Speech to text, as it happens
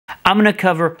I'm going to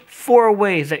cover 4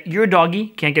 ways that your doggy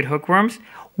can't get hookworms,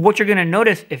 what you're going to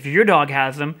notice if your dog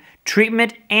has them,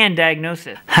 treatment, and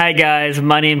diagnosis. Hi guys,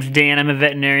 my name's Dan, I'm a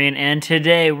veterinarian, and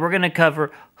today we're going to cover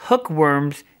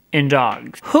hookworms in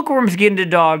dogs. Hookworms get into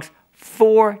dogs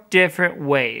 4 different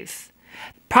ways.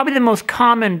 Probably the most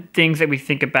common things that we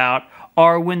think about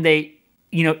are when they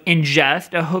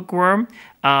ingest a hookworm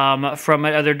from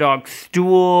another dog's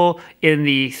stool, in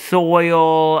the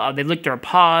soil. They lick their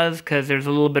paws because there's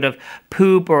a little bit of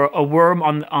poop or a worm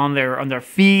on their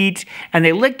feet, and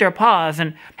they lick their paws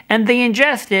and they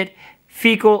ingest it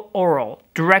fecal oral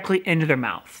directly into their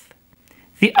mouth.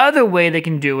 The other way they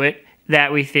can do it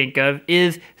that we think of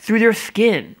is through their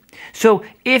skin. So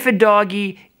if a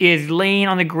doggy is laying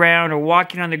on the ground or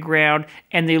walking on the ground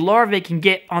and the larvae can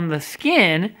get on the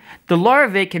skin, the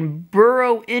larvae can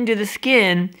burrow into the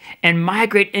skin and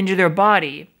migrate into their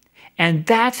body. And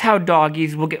that's how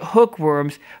doggies will get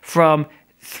hookworms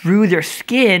through their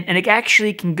skin, and it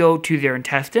actually can go to their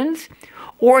intestines,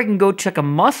 or it can go to like a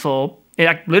muscle,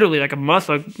 literally like a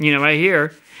muscle, right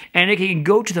here, and it can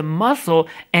go to the muscle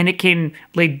and it can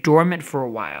lay dormant for a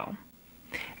while.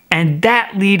 And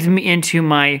that leads me into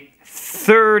my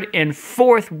 3rd and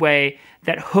 4th way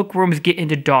that hookworms get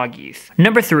into doggies.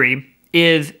 Number 3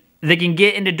 is they can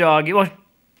get into doggies. Well,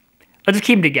 let's just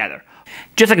keep them together.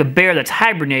 Just like a bear that's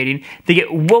hibernating, they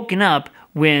get woken up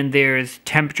when there's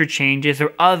temperature changes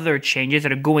or other changes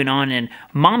that are going on in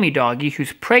mommy doggy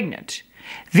who's pregnant.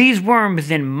 These worms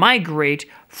then migrate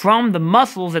from the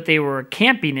muscles that they were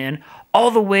camping in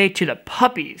all the way to the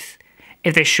puppies.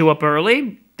 If they show up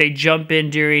early, they jump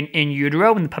in in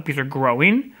utero when the puppies are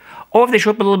growing. Or if they show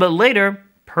up a little bit later,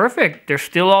 perfect. They're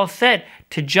still all set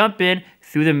to jump in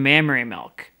through the mammary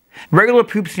milk. Regular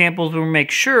poop samples will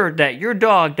make sure that your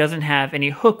dog doesn't have any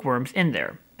hookworms in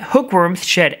there. Hookworms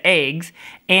shed eggs,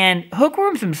 and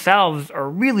hookworms themselves are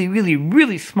really, really,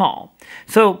 really small.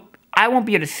 So I won't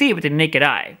be able to see it with the naked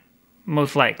eye,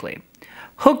 most likely.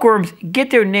 Hookworms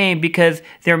get their name because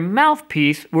their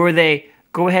mouthpiece, where they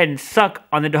go ahead and suck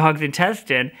on the dog's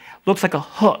intestine, looks like a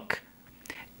hook.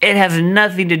 It has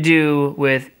nothing to do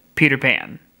with Peter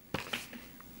Pan.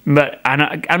 But I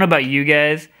don't know about you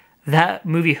guys, that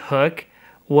movie Hook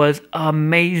was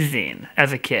amazing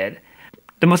as a kid.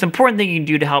 The most important thing you can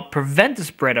do to help prevent the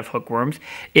spread of hookworms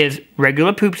is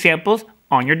regular poop samples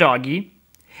on your doggy,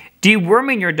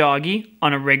 deworming your doggy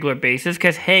on a regular basis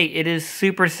because, hey, it is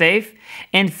super safe,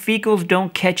 and fecals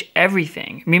don't catch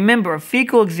everything. Remember, a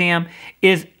fecal exam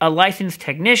is a licensed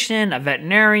technician, a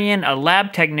veterinarian, a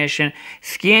lab technician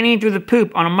scanning through the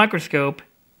poop on a microscope,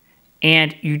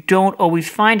 and you don't always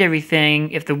find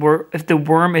everything if the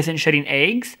worm isn't shedding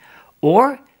eggs,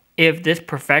 or if this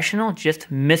professional just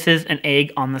misses an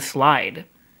egg on the slide.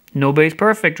 Nobody's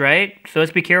perfect, right? So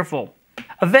let's be careful.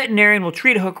 A veterinarian will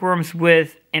treat hookworms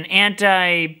with an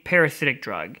anti-parasitic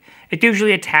drug. It's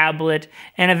usually a tablet,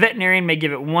 and a veterinarian may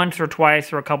give it once or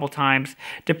twice or a couple times,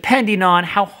 depending on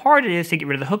how hard it is to get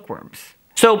rid of the hookworms.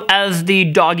 So as the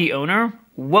doggy owner,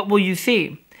 what will you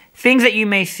see? Things that you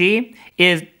may see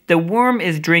is the worm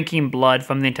is drinking blood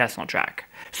from the intestinal tract.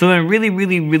 So in really,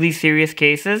 really, really serious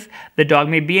cases, the dog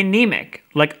may be anemic,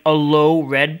 like a low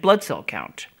red blood cell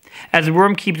count. As the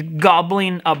worm keeps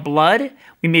gobbling up blood,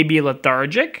 we may be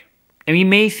lethargic, and we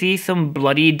may see some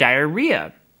bloody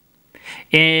diarrhea.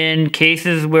 In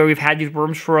cases where we've had these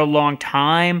worms for a long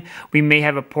time, we may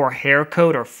have a poor hair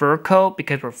coat or fur coat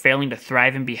because we're failing to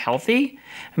thrive and be healthy.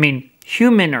 I mean,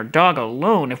 human or dog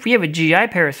alone, if we have a GI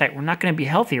parasite, we're not going to be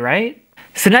healthy, right?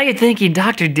 So now you're thinking,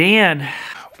 Dr. Dan,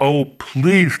 oh,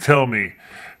 please tell me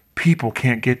people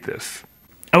can't get this.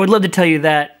 I would love to tell you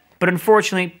that, but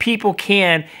unfortunately, people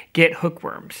can get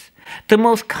hookworms. The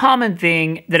most common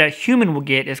thing that a human will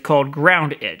get is called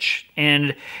ground itch,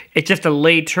 and it's just a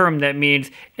lay term that means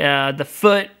the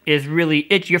foot is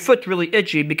really itchy. Your foot's really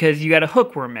itchy because you got a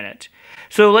hookworm in it.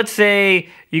 So let's say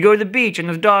you go to the beach and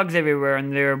there's dogs everywhere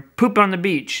and they're pooping on the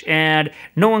beach and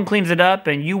no one cleans it up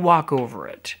and you walk over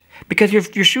it because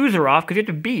your shoes are off because you're at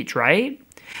the beach, right?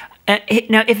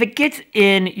 Now, if it gets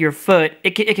in your foot,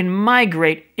 it can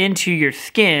migrate into your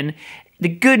skin. The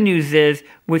good news is,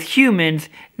 with humans,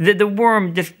 the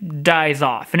worm just dies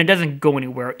off, and it doesn't go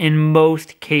anywhere in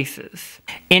most cases.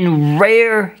 In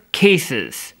rare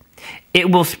cases, it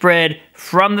will spread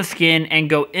from the skin and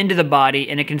go into the body,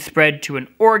 and it can spread to an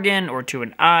organ or to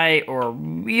an eye or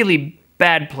really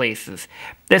bad places.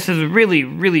 This is really,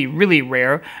 really, really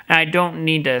rare, and I don't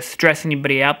need to stress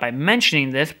anybody out by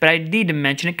mentioning this, but I need to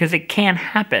mention it because it can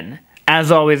happen.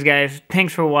 As always, guys,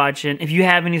 thanks for watching. If you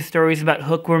have any stories about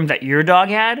hookworms that your dog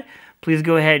had, please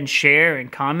go ahead and share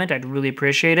and comment. I'd really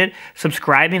appreciate it.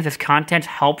 Subscribing if this content's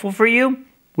helpful for you.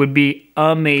 would be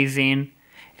amazing.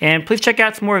 And please check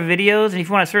out some more videos. And if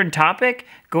you want a certain topic,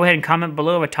 go ahead and comment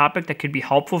below of a topic that could be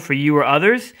helpful for you or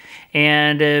others.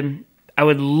 And I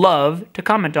would love to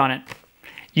comment on it.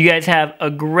 You guys have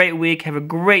a great week. Have a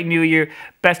great new year.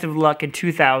 Best of luck in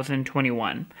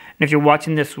 2021. And if you're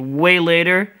watching this way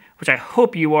later, which I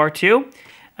hope you are too,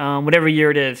 whatever year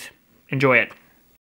it is, enjoy it.